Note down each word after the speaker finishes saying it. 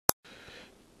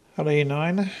Hello Year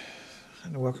 9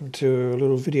 and welcome to a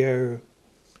little video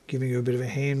giving you a bit of a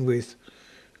hand with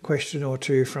a question or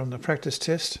two from the practice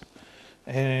test,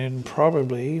 and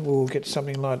probably we'll get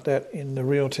something like that in the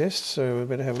real test, so we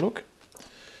better have a look.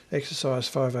 Exercise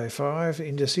 505,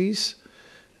 indices.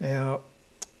 Now,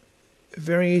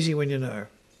 very easy when you know.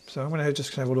 So I'm going to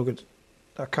just have a look at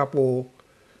a couple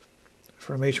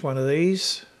from each one of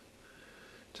these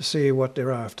to see what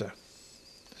they're after.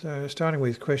 So starting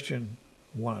with question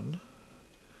 1,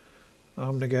 I'm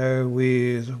going to go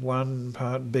with 1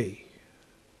 part B.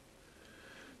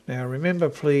 Now remember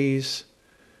please,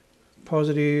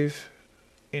 positive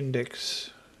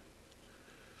index,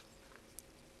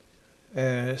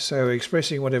 so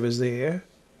expressing whatever's there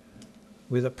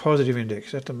with a positive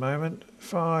index. At the moment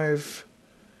 5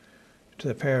 to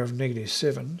the power of negative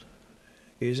 7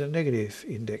 is a negative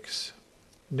index,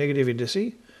 negative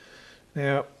indice.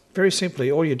 Now very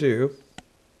simply, all you do,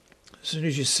 as soon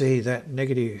as you see that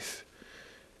negative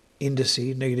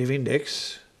indice, negative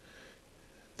index,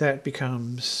 that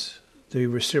becomes the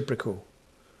reciprocal,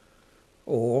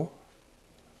 or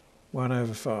 1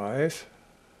 over 5.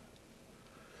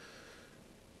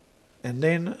 And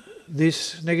then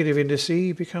this negative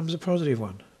indice becomes a positive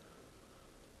one.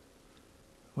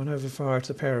 1 over 5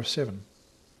 to the power of 7.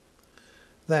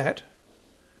 That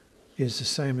is the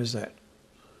same as that.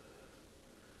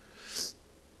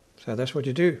 So that's what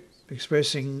you do.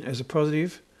 Expressing as a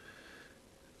positive,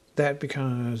 that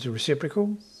becomes a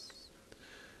reciprocal,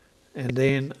 and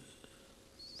then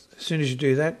as soon as you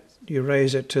do that, you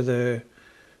raise it to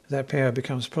that power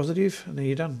becomes positive, and then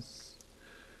you're done.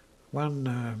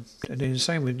 And then the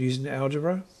same with using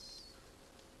algebra.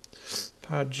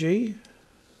 Part G,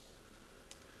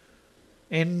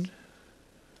 n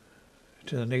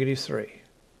to the negative 3.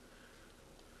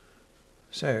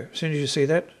 So as soon as you see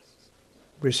that,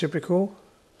 reciprocal,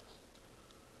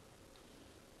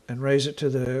 and raise it to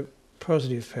the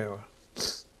positive power.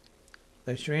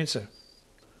 That's your answer.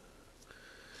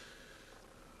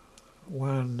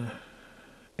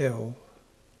 1L,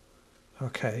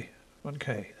 okay,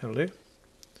 1K, that'll do.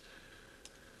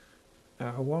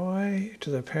 Y to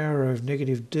the power of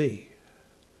negative D,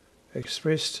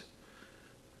 expressed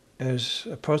as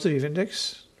a positive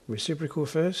index, reciprocal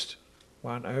first,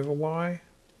 1 over Y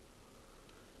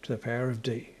to the power of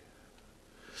D.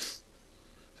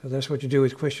 So that's what you do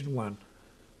with question 1.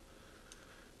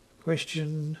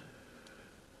 Question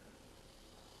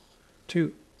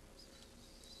 2.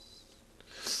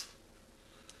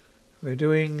 We're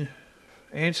doing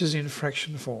answers in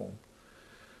fraction form.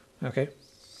 Okay.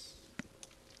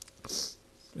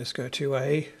 Let's go to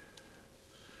A,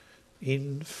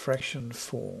 in fraction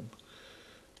form.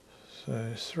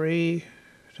 So 3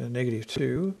 to the negative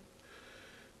 2,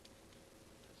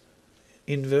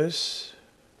 inverse,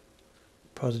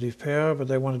 positive power, but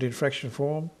they want it in fraction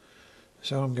form,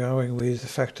 so I'm going with the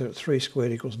factor that 3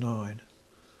 squared equals 9.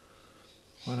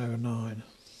 1 over 9.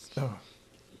 Oh,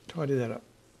 tidy that up.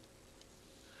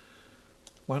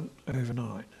 1 over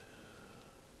 9.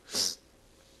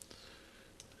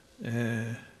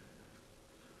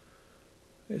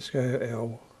 Let's go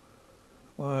L.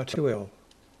 2L.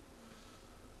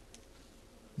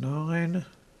 9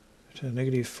 to the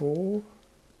negative 4.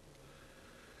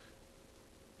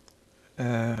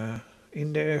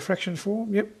 In the fraction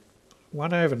form, yep,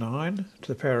 1 over 9 to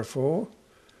the power of 4,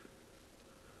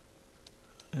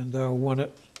 and they'll want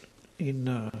it in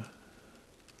 9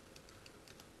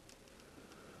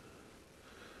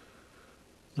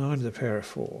 to the power of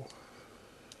 4.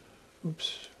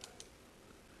 Oops.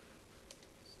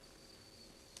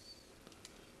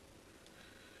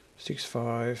 Six,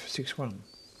 5, 6, 1.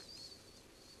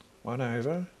 1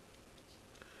 over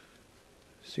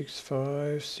 6,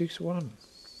 5, 6, 1.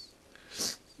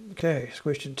 Okay, it's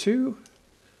question 2.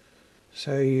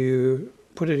 So you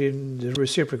put it in the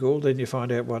reciprocal, then you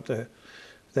find out what that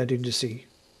indice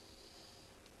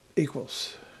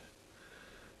equals.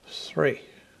 3.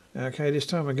 Okay, this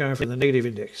time we're going for the negative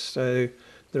index. So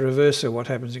the reverse of what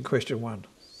happens in question 1.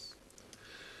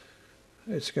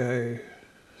 Let's go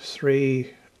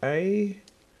 3A,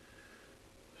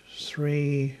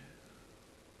 3F,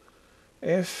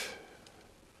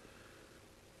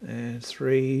 and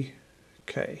 3K.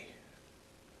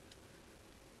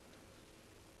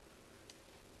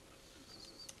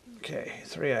 Okay,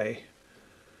 3A,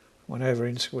 1 over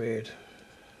n squared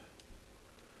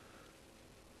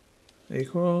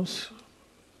equals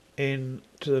n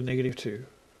to the negative 2.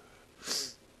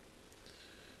 If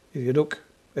you look,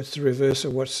 that's the reverse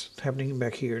of what's happening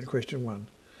back here in question 1.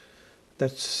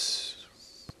 That's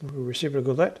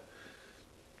reciprocal that,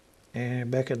 and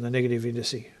back in the negative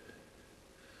indice.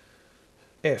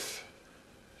 f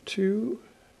 2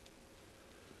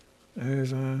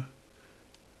 over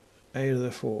a to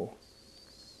the 4.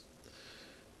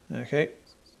 Okay,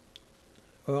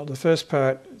 well the first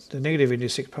part, the negative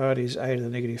indices part, is a to the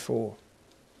negative 4.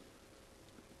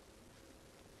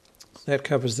 That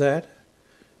covers that,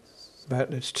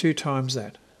 but it's 2 times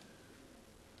that.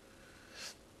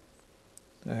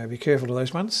 Be careful of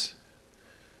those ones.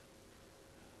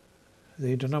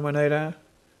 The denominator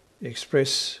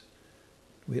express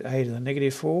with a to the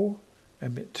negative 4,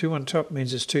 and 2 on top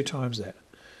means it's 2 times that.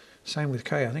 Same with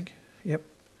k, I think. Yep.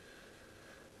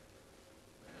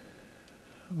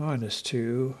 Minus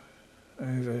 2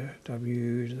 over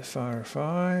w to the power of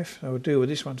 5. I will deal with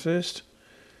this one first.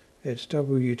 It's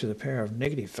w to the power of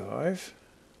negative 5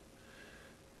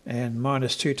 and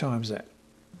minus 2 times that.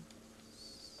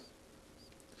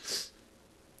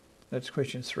 That's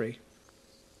question 3.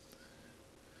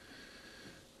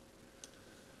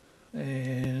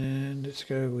 And let's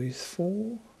go with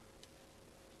 4.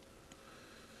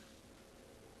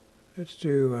 Let's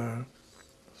do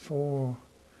 4.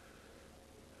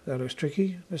 That looks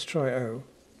tricky. Let's try O.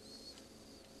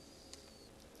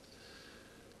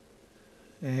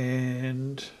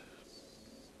 And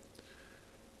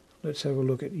let's have a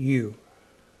look at U.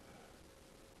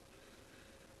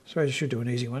 So I should do an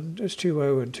easy one. Just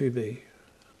 2O and 2B.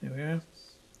 There we are.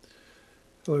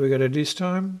 What do we got to do this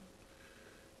time?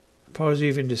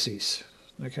 Positive indices.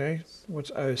 Okay,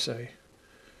 what's O say?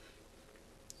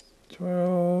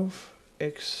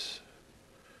 12x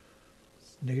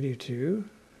negative 2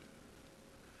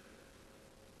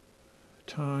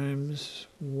 times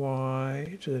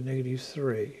y to the negative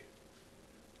 3.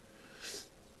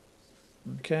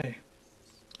 Okay,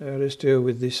 let's deal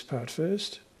with this part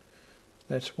first.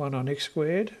 That's 1 on x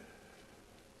squared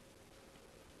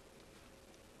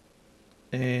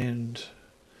and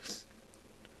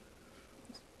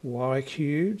y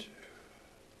cubed.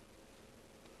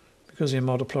 Because they're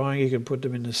multiplying, you can put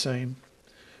them in the same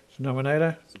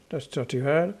denominator. That's not too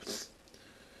hard.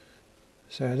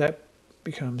 So that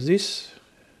becomes this,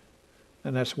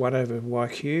 and that's 1 over y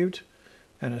cubed,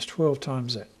 and it's 12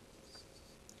 times that.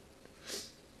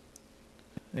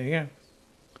 There you go.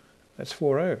 That's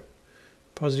 4O.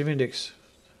 Positive index.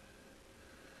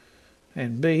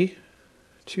 And B,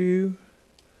 2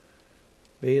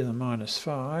 b to the minus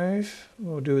 5.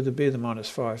 We'll do the b to the minus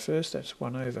 5 first. That's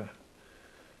 1 over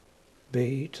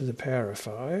b to the power of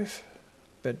 5.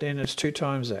 But then it's 2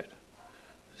 times that.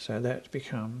 So that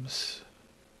becomes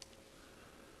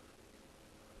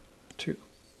 2.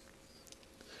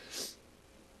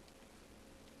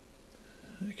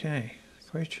 Okay,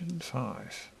 question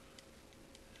 5.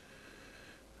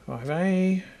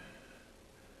 5A,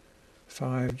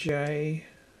 5J,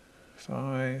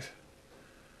 5L.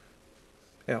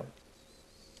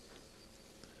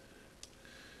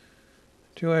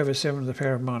 2 over 7 to the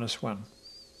power of minus 1.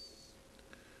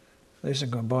 This is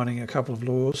combining a couple of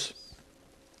laws.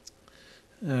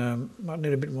 Might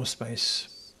need a bit more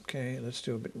space. Okay, let's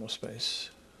do a bit more space.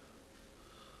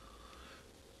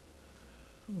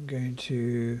 I'm going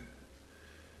to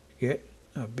get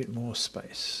a bit more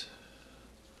space.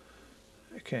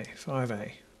 Okay,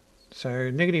 5A. So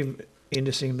negative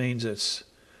indexing means it's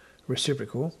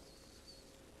reciprocal.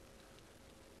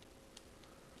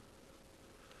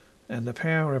 And the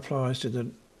power applies to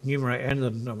the numerator and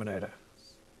the denominator.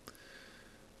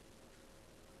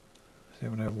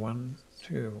 7 over 1,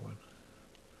 2 over 1.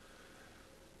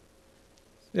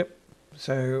 Yep.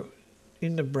 So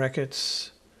in the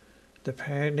brackets, the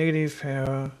negative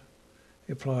power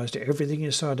applies to everything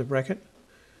inside the bracket.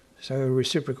 So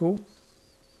reciprocal,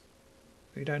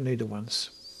 we don't need the ones.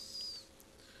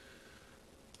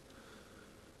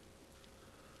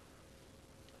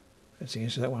 That's the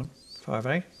answer to that one,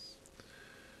 5A.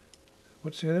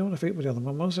 What's the other one? I forget what the other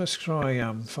one was. Let's try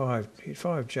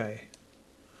 5J.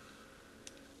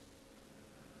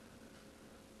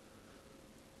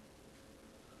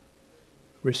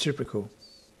 Reciprocal.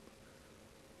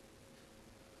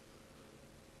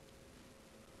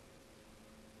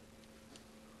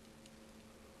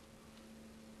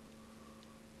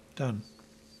 Done.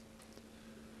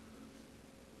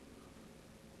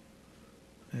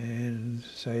 And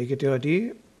so you get the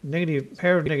idea. Negative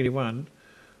power of negative 1,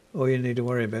 all you need to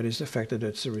worry about is the fact that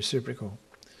it's a reciprocal.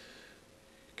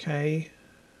 K,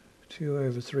 2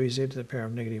 over 3z to the power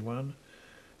of negative 1,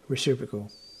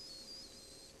 reciprocal.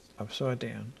 Upside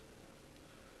down.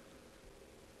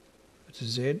 It's a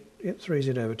z. Yep,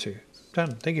 3z over 2.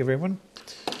 Done. Thank you, everyone.